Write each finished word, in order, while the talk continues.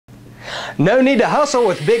No need to hustle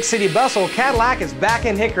with Big City Bustle. Cadillac is back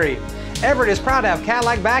in Hickory. Everett is proud to have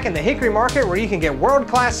Cadillac back in the Hickory market, where you can get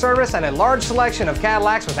world-class service and a large selection of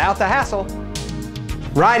Cadillacs without the hassle.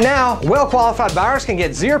 Right now, well-qualified buyers can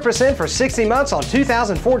get 0% for 60 months on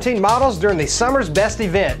 2014 models during the summer's best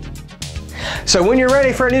event. So when you're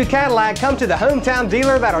ready for a new Cadillac, come to the hometown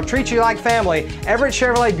dealer that'll treat you like family. Everett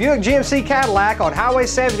Chevrolet Buick GMC Cadillac on Highway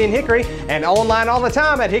 70 in Hickory, and online all the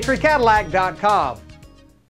time at hickorycadillac.com.